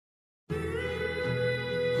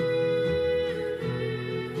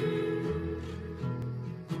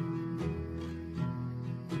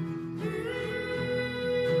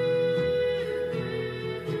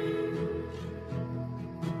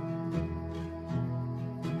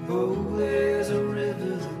Oh, there's a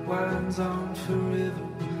river that winds on forever.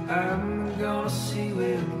 I'm gonna see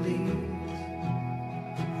where it leads.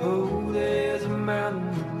 Oh, there's a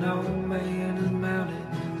mountain that no man has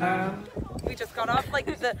mounted. We just got off like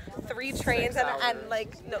the 3 trains and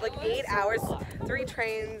like 8 hours, 3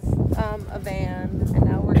 trains, a van, and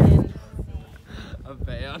now we're in a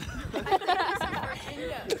van.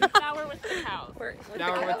 Now we're with the cows. We're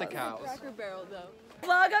with the cows. Cracker Barrel though.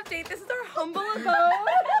 Vlog update. This is our humble abode.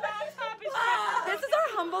 This is our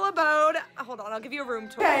humble abode. Hold on, I'll give you a room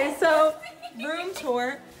tour. Okay, so room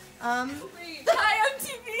tour. Hi,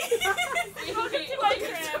 MTV. Welcome to my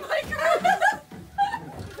crib.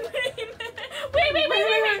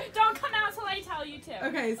 Wait. Don't come out till I tell you to.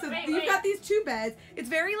 Okay, so you've got these 2 beds. It's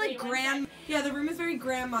very like grand. Yeah, the room is very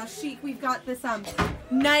grandma chic. We've got this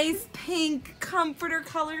nice pink comforter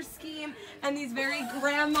color scheme and these very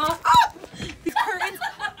grandma these curtains.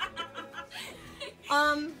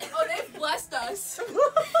 Oh, they've blessed us.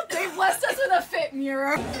 They've blessed us with a fit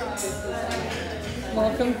mirror.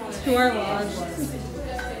 Welcome to our lodge.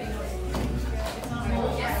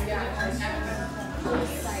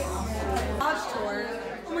 Lodge tour.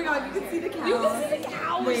 Oh my god, you can see the cows. You can see the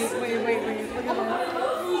cows. Wait. Look at that.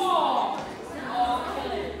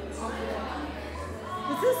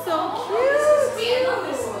 This is so cute.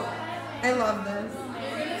 I love this.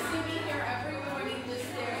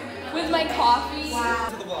 With my coffee.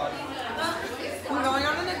 Wow. We're going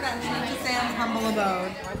on an adventure to Sam's humble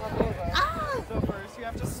abode. So first you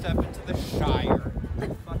have to step into the Shire.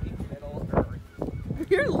 Fucking Middle Earth.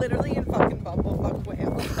 You're literally in fucking Bumblefuck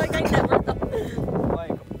Wales. Like I never thought.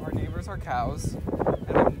 Like, our neighbors are cows,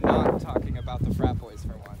 and I'm not talking about the frat boys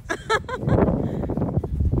for once.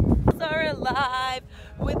 Are alive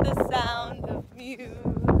with the sound of music.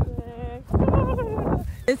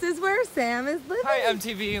 This is where Sam is living. Hi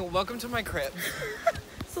MTV, welcome to my crib.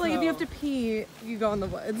 So like if you have to pee, you go in the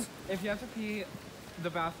woods. If you have to pee, the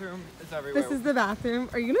bathroom is everywhere. This is the bathroom.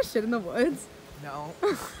 Are you gonna shit in the woods? No.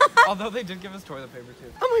 Although they did give us toilet paper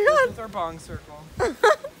too. Oh my god. This is our bong circle.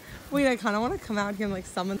 Wait, I kind of want to come out here and like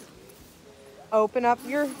summon. Open up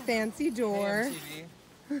your fancy door. Hey,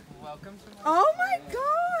 MTV, welcome to my Oh my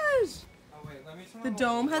gosh. Oh wait, let me turn The on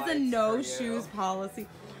dome has a lights no for shoes you. policy.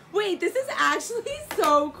 Wait, this is actually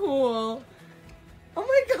so cool. Oh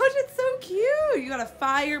my gosh, it's so cute. You got a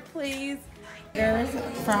fireplace. There's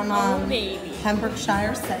from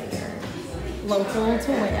Pembrokeshire Cider, local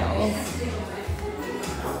to Wales.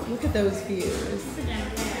 Look at those views.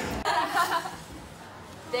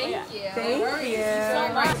 Thank you. Thank you.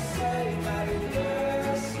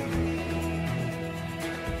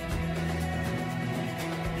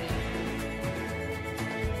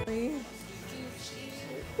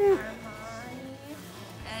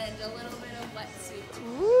 And a little bit of wetsuit.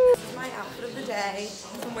 This is my outfit of the day.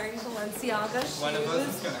 I'm wearing Balenciaga shoes. One of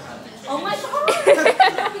us is gonna have to. Oh my god!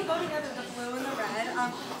 We go together, the blue and the red.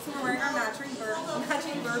 So we're wearing our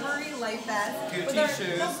matching Burberry light vest. Gucci with our,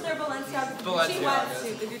 shoes. No, they're Balenciaga Gucci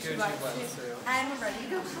wetsuit. The Gucci wetsuit. And we're ready to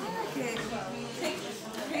go kayaking.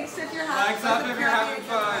 Take sip your hat. Flags up if you're having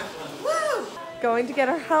fun. Woo! Going to get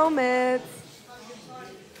our helmets.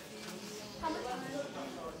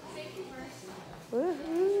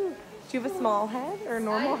 Woohoo! Do you have a small head or a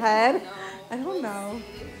normal head? I don't know.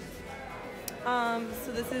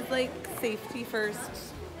 So this is like safety first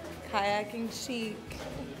kayaking chic.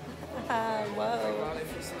 Whoa. God, I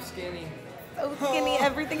feel so skinny. So skinny,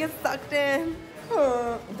 everything is sucked in.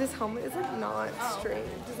 This helmet is like not straight.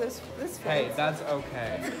 Does this fit? Hey, that's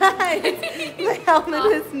okay. The helmet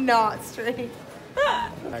is not straight.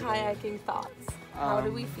 Kayaking thoughts. How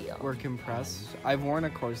do we feel? We're compressed. I've worn a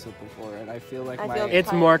corset before, and I feel like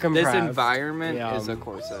It's more compressed. this environment Yeah. is a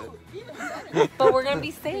corset. But we're gonna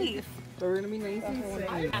be safe. But we're gonna be nice and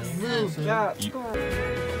safe. Yeah.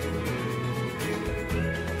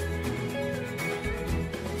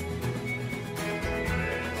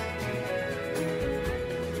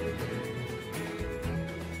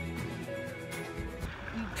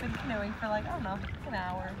 We've been canoeing for like, I don't know, an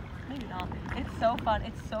hour. Maybe not. It's so fun.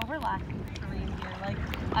 It's so relaxing to read here. Like,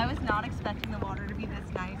 I was not expecting the water to be this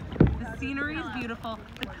nice. The scenery is beautiful.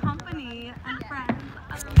 The company and friends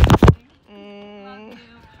are amazing. Love you.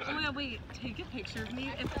 Oh my god, wait. Take a picture of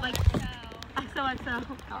me. It's like, XOXO.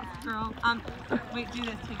 Girl. Wait, do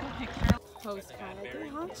this. Take a picture. Postcard.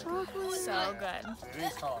 Hot chocolate. So good.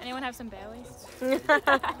 Anyone have some Baileys?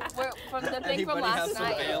 From the thing from Anybody last has some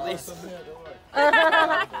night. Baileys?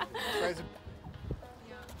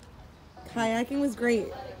 Kayaking was great.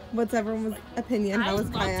 What's everyone's opinion? How was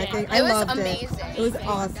kayaking? It was loved amazing. it. It was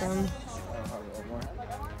awesome.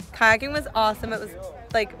 Kayaking was awesome. It was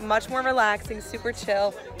like much more relaxing, super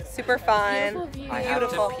chill, super fun. Beautiful I have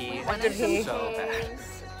Beautiful. to pee. I have to pee. So bad.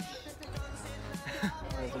 That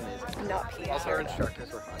was amazing. Not pee. Also, our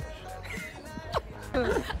instructors were fun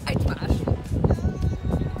as shit. I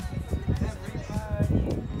smashed.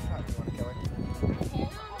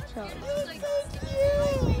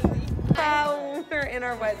 We're in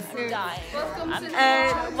our wetsuits. Welcome to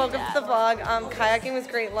And welcome to the vlog. Kayaking was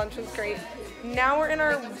great, lunch was great. Now we're in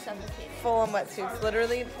our full-on wetsuits,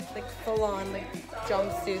 literally like full-on like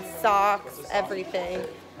jumpsuits, socks, everything.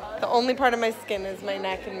 The only part of my skin is my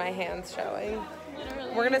neck and my hands showing.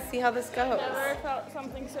 We're gonna see how this goes. Never felt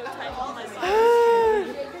something so tight on my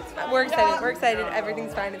mind. We're excited. We're excited.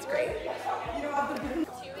 Everything's fine. It's great. 2 is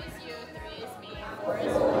you, 3 is me, 4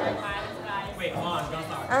 is 4, 5 is guys. Wait, hold on, don't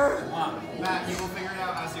start. Matt, you will figure it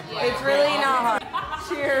out as you play. It's really not hard.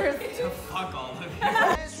 Cheers. Fuck all of you.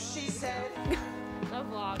 The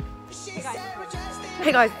vlog.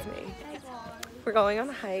 Hey guys, it's me. We're going on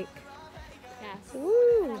a hike. Yes.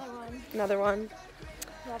 Woo. Another one.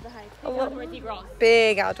 Love the hike. A little- Outdoorsy girls.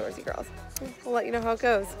 Big outdoorsy girls. We'll let you know how it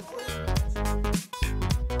goes.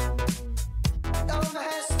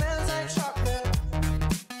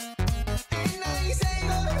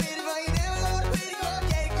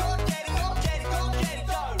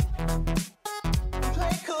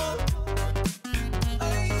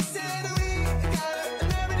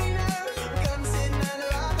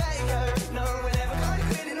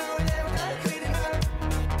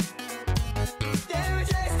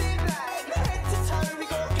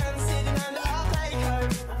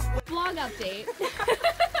 Vlog update.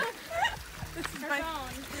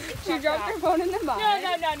 She dropped her phone in the mud.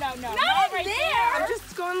 No. Not right there. I'm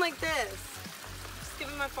just going like this. Just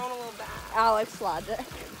giving my phone a little back. Alex Logic.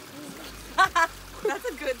 That's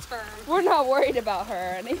a good term. We're not worried about her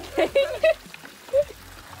or anything.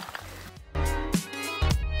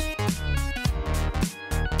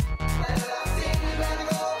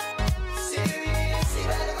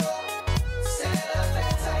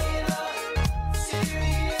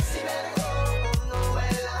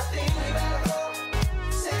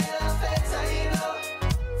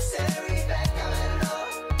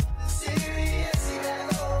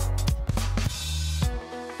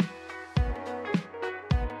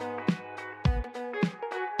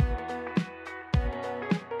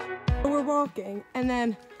 We're walking and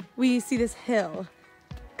then we see this hill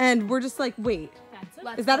and we're just like, wait,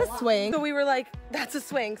 is that a swing? So we were like, that's a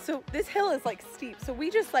swing. So this hill is like steep. So we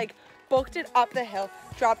just like booked it up the hill,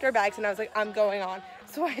 dropped our bags, and I was like, I'm going on.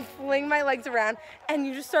 So I fling my legs around and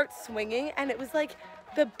you just start swinging and it was like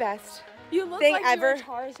the best You look thing like ever. you were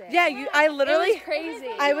Tarzan. Yeah, I It literally, was crazy.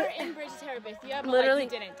 I You was- were in Bridges Terabithia, but literally,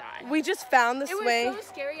 like you didn't die. we just found the It was swing. so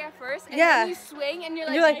scary at first, and Yeah. then you swing and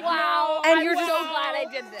You're like, wow. and I'm you're so just- glad I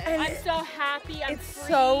did this. and I'm so happy. I'm It's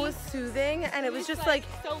free. so soothing and it was just like,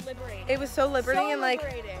 so liberating. it was so liberating So and like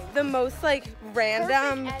liberating. the most like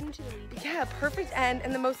random, Perfect end to the weekend. yeah, perfect end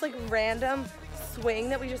and the most like random swing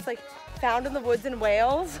that we just like found in the woods in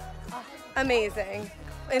Wales. Amazing.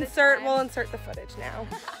 We'll insert the footage now.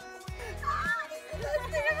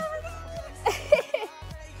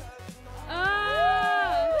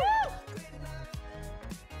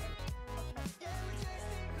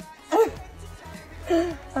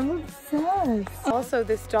 I'm obsessed. Also,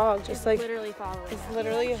 this dog just like Literally following. is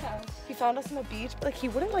literally, he found us on the beach, but like he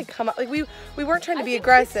wouldn't like come up. Like we weren't trying to be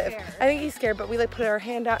aggressive. I think he's scared, but we like put our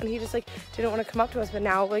hand out and he just like didn't want to come up to us. But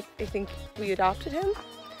now like I think we adopted him.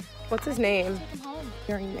 What's his name? Take him home.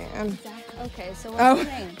 Yuri Man. Okay, so Oh. what's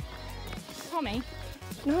his name? Tommy.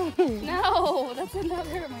 No. No, that's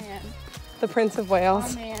another man. The Prince of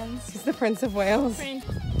Wales. Oh, man's. He's the Prince of Wales. Ranch.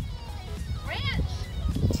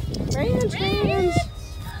 Ranch.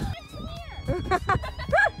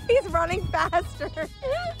 He's running faster.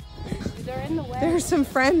 They're in the way. There's some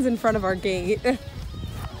friends in front of our gate.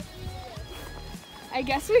 I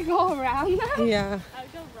guess we go around them. Yeah. I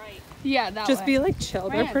would go right. Yeah, that Just way. be like chill.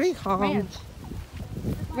 They're Ranch, pretty calm. Ranch.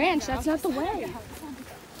 Ranch, that's not the way.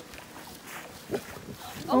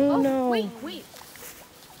 Oh, no. Wait.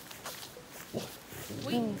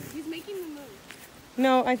 Wait, he's making the move.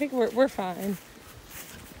 No, I think we're fine.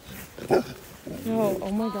 No,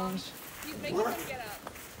 oh my gosh. He's making them get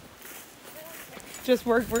up. Just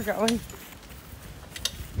we're going.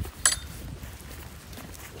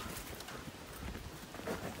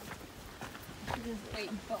 Wait,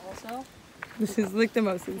 but also, This is like the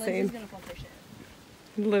most Lindsay's insane. gonna fuck her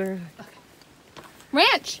shit. Literally.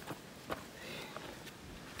 Ranch!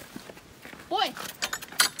 Boy!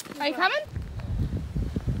 Are you coming?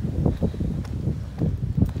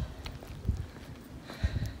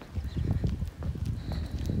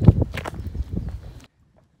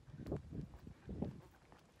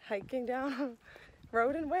 hiking down a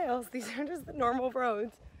road in Wales. These are just the normal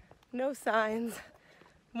roads. No signs.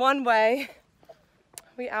 One way.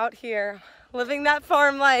 We out here living that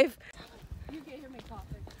farm life. You get here, make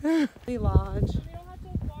coffee. The lodge. We don't have to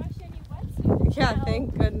wash any wetsuits. Yeah,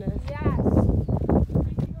 thank goodness. Yes.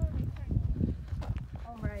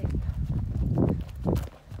 All right.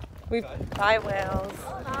 Bye, Wales.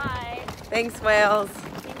 Bye. Thanks, Wales.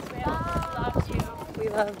 Thanks, Wales. Love you. We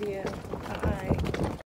love you.